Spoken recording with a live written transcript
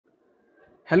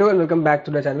Hello and welcome back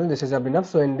to the channel. This is Abhinav.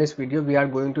 So in this video we are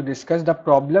going to discuss the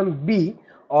problem B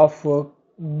of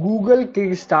Google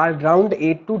Kickstart round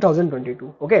 8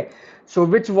 2022. Okay, so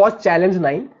which was challenge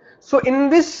 9. So in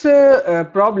this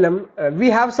problem we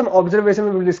have some observation.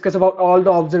 We will discuss about all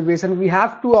the observation we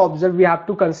have to observe, we have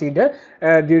to consider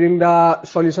during the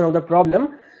solution of the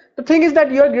problem. The thing is that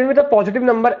you are given with a positive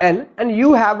number n and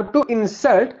you have to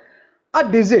insert a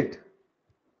digit.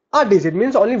 A digit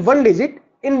means only one digit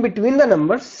in between the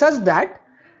numbers such that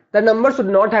the number should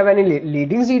not have any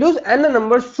leading zeros and the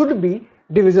number should be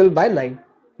divisible by 9.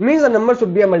 Means the number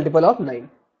should be a multiple of 9.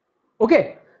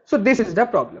 Okay, so this is the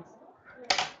problem.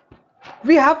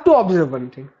 We have to observe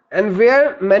one thing, and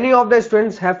where many of the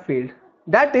students have failed,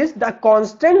 that is the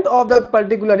constant of the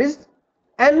particular is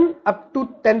n up to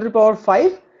 10 to the power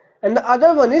 5 and the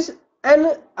other one is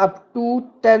n up to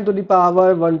 10 to the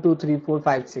power 1 2 3 4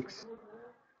 5 6.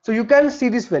 So you can see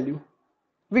this value.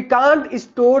 We can't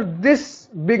store this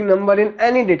big number in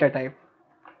any data type.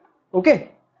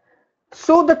 Okay.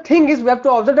 So the thing is, we have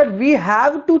to observe that we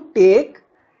have to take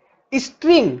a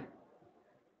string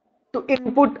to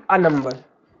input a number.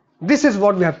 This is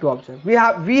what we have to observe. We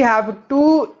have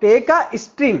to take a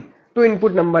string to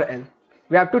input number n.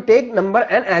 We have to take number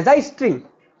n as a string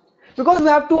because we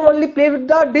have to only play with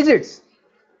the digits.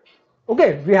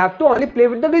 Okay, we have to only play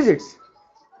with the digits.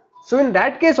 So in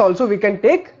that case also we can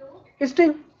take a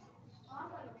string.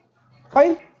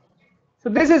 Fine. So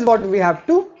this is what we have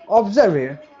to observe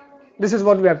here. This is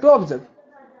what we have to observe.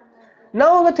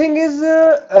 Now the thing is,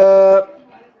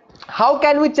 how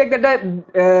can we check that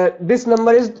this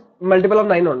number is multiple of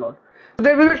 9 or not? So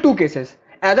there will be two cases.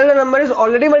 Either the number is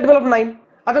already multiple of 9,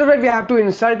 otherwise we have to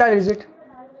insert a digit.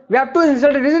 We have to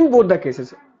insert a digit in both the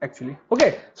cases actually.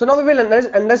 Okay. So now we will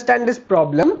understand this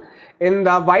problem in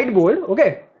the whiteboard.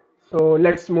 Okay. So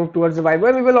let's move towards the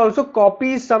whiteboard. We will also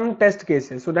copy some test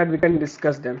cases so that we can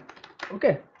discuss them.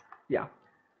 Okay. Yeah.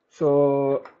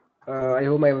 So I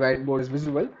hope my whiteboard is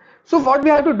visible. So what we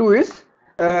have to do is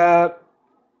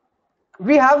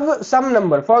we have some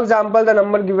number. For example, the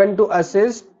number given to us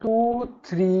is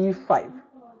 235.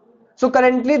 So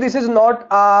currently this is not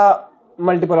a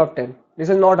multiple of 10. This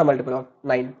is not a multiple of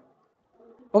 9.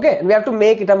 Okay. And we have to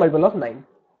make it a multiple of 9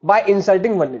 by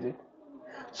inserting one digit.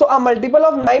 So a multiple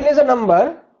of 9 is a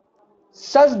number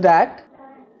such that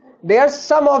their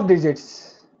sum of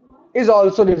digits is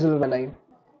also divisible by 9.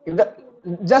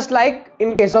 Just like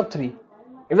in case of 3,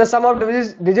 if the sum of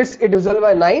digits is divisible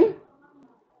by 9,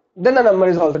 then the number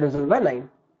is also divisible by 9.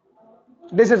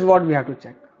 This is what we have to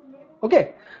check.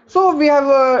 Okay. So we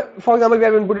have, for example, we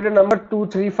have inputted a number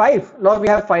 235. Now we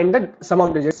have find the sum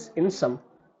of digits in sum.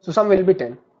 So sum will be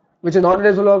 10, which is not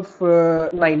divisible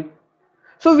of 9.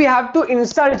 So we have to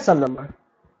insert some number.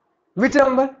 Which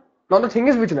number? Now the thing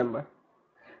is which number.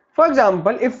 For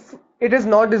example, if it is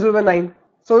not divisible by 9,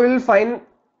 so we will find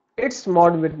its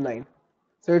mod with 9.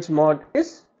 So its mod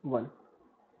is 1.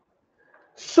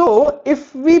 So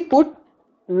if we put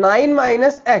 9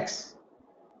 minus x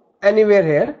anywhere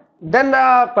here, then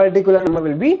the particular number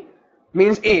will be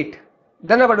means 8.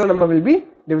 Then the particular number will be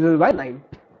divisible by 9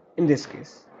 in this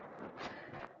case.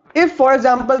 If for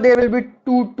example there will be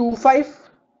 225,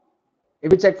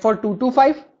 if we check for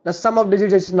 225, the sum of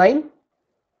digits is 9,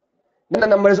 then the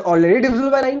number is already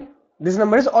divisible by 9. This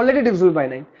number is already divisible by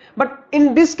 9. But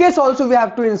in this case also we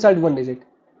have to insert one digit.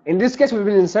 In this case we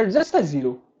will insert just a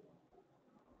 0.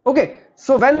 Okay,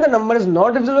 so when the number is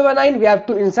not divisible by 9, we have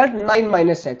to insert 9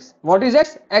 minus x. What is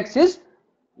x? X is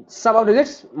sum of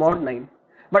digits mod 9.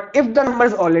 But if the number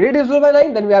is already divisible by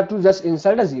 9, then we have to just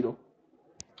insert a 0.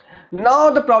 Now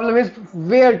the problem is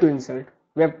where to insert.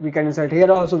 We can insert here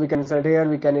also, we can insert here,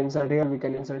 we can insert here, we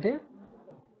can insert here.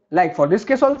 Like for this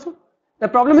case also. The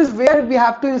problem is where we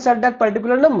have to insert that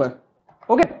particular number.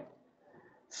 Okay.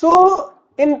 So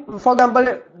for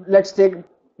example, let's take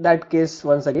that case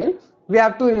once again. We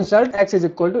have to insert x is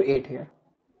equal to 8 here.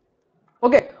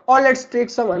 Okay. Or let's take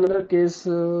some another case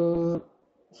so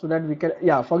that we can,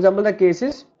 yeah, for example, the case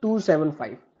is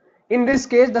 275. In this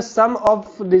case, the sum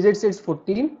of digits is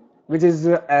 14. Which is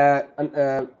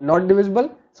not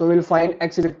divisible, so we will find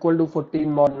x is equal to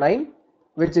 14 mod 9,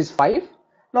 which is 5.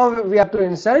 Now we have to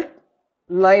insert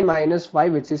 9 minus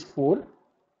 5, which is 4,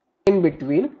 in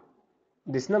between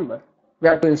this number. We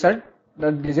have to insert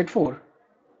the digit 4.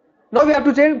 Now we have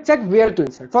to check where to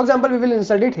insert. For example, we will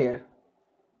insert it here.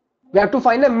 We have to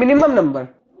find a minimum number.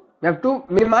 We have to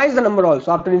minimize the number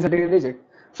also after inserting a digit.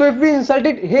 So if we insert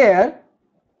it here,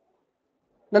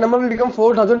 the number will become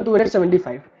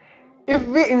 4275. If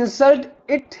we insert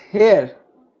it here,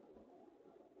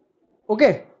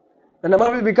 okay, the number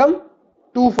will become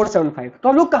 2475. तो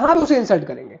हम लोग कहाँ पे उसे insert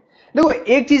करेंगे? देखो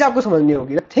एक चीज आपको समझनी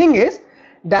होगी, द थिंग इज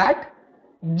दैट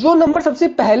जो नंबर सबसे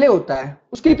पहले होता है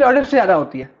उसकी प्रायोरिटी सबसे ज्यादा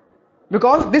होती है,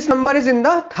 because this number is in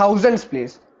the thousands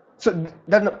place, so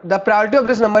the priority of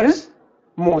this number is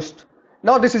most.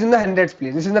 Now this is in the hundreds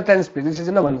place, this is in the tens place, this is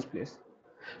in the ones place,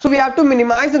 so we have to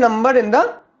minimize the number in the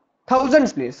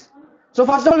thousands place. So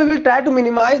first of all we will try to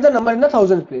minimize the number in the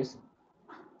thousands place.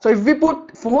 So if we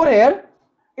put 4 here,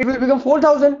 it will become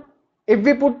 4000. If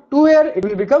we put 2 here, it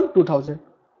will become 2000.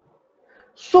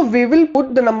 So we will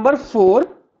put the number 4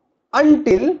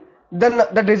 until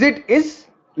the digit is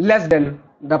less than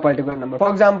the particular number.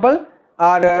 For example,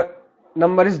 our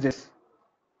number is this.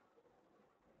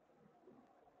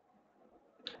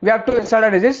 We have to insert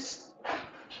a digit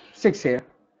 6 here.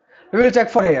 We will check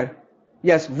for here.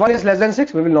 Yes, 1 is less than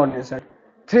 6, we will not insert.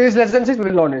 3 is less than 6, we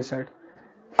will not insert.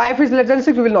 5 is less than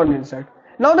 6, we will not insert.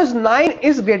 Now this 9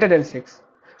 is greater than 6.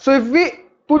 So if we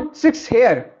put 6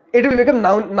 here, it will become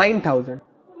now 9000.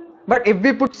 But if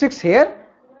we put 6 here,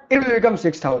 it will become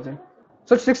 6000.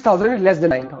 So 6000 is less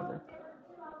than 9000.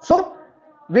 So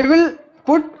we will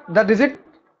put the digit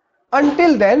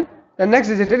until then the next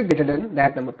digit is greater than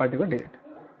that number particular digit.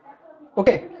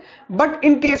 Okay, but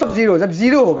in case of zero, जब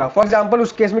zero होगा, for example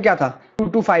उस case में क्या था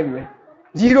 225 में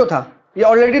zero था, ये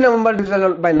already number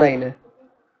divisible by 9 है.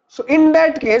 So in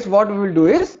that case what we will do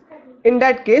is, in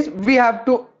that case we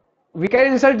can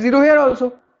insert 0 here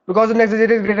also because the next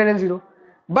digit is greater than 0,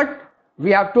 but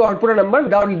we have to output a number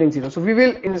without leaving 0. So we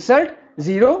will insert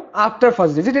 0 after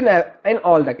first digit in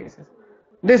all the cases.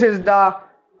 This is the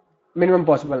minimum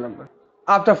possible number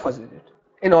after first digit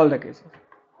in all the cases.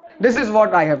 This is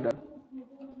what I have done.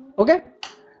 Okay,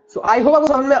 so I hope आपको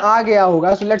समझ में आ गया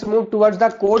होगा. So let's move towards the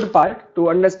code part to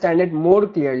understand it more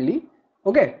clearly.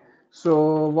 Okay, so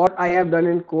what I have done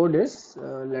in code is,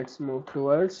 let's move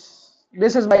towards,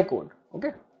 this is my code.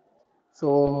 Okay,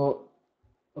 so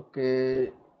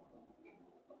okay,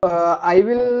 I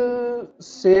will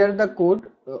share the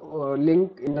code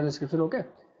link in the description. Okay,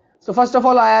 so first of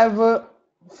all I have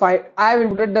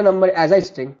inputted the number as a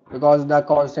string because the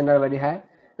constant are very high.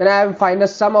 Then I have find the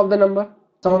sum of the number,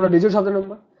 sum of the digits of the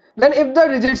number. Then if the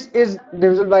digits is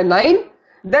divisible by 9,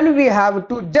 then we have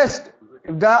to just,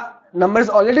 if the number is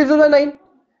already divisible by 9,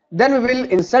 then we will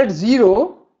insert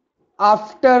 0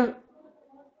 after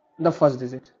the first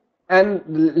digit and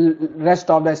rest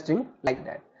of the string like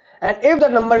that. And if the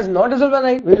number is not divisible by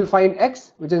 9, we will find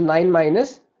x, which is 9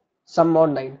 minus sum of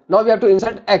 9. Now we have to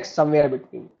insert x somewhere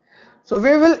between. So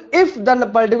we will, if the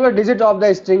particular digit of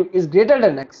the string is greater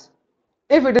than x,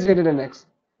 if it is greater than x,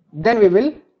 then we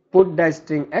will put the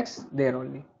string x there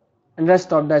only and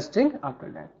rest of the string after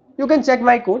that. You can check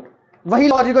my code. वही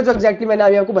logic है जो exactly मैंने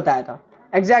अभी आपको बताया था,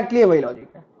 exactly वही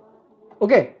logic है.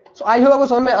 ओके, सो आई होप आपको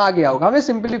समझ में आ गया होगा. हमें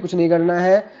सिंपली कुछ नहीं करना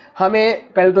है,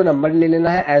 हमें पहले तो नंबर ले लेना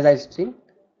है एज अ स्ट्रिंग,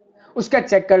 उसका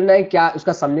चेक करना है क्या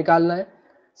उसका सम निकालना है.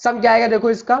 सम क्या आएगा, देखो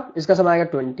इसका सम आएगा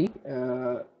 20.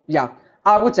 या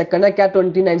आपको चेक करना है क्या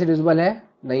 29 से डिविजिबल है,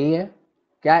 नहीं है.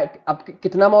 क्या अब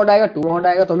कितना मॉड आएगा, 2 मॉड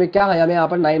आएगा. तो हमें क्या है, हमें यहाँ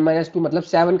पर 9 - 2 मतलब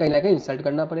 7 कहीं ना कहीं इंसर्ट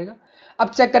करना पड़ेगा. अब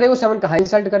चेक करेंगे 7 कहाँ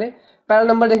इंसर्ट करें. पहला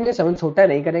नंबर देखेंगे 7 छोटा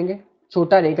नहीं करेंगे,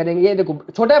 छोटा नहीं करेंगे. ये देखो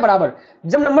छोटा है बराबर,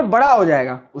 जब नंबर बड़ा हो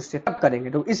जाएगा उससे तब करेंगे.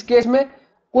 तो इस केस में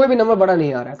कोई भी नंबर बड़ा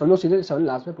नहीं आ रहा है तो हम लोग सीधे 7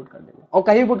 लास्ट में पुट कर देंगे. और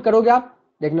कहीं पुट करोगे आप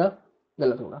देखना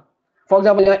गलत होगा. फॉर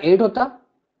एग्जाम्पल यहाँ 8 होता,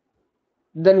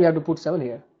 then we have to put 7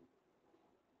 here.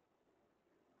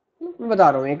 मैं बता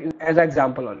रहा हूँ एक एज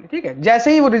एग्जाम्पल ओनली. ठीक है,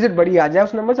 जैसे ही वो डिजिट बड़ी आ जाए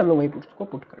उस नंबर से हम लोग वही उसको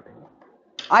पुट कर देंगे.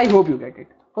 I hope you get it.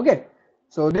 Okay,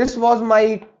 so this was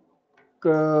my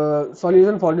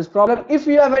solution for this problem. If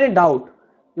you have any doubt,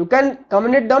 you can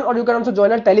comment it down, or you can also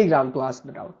join a Telegram to ask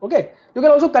the doubt. Okay, you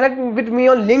can also connect with me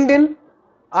on LinkedIn.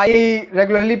 I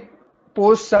regularly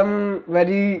post some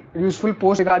very useful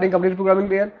posts regarding computer programming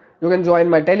there. You can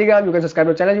join my Telegram, you can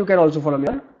subscribe to my channel, you can also follow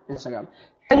me on Instagram.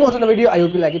 Thank you for watching the video. I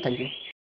hope you like it. Thank you.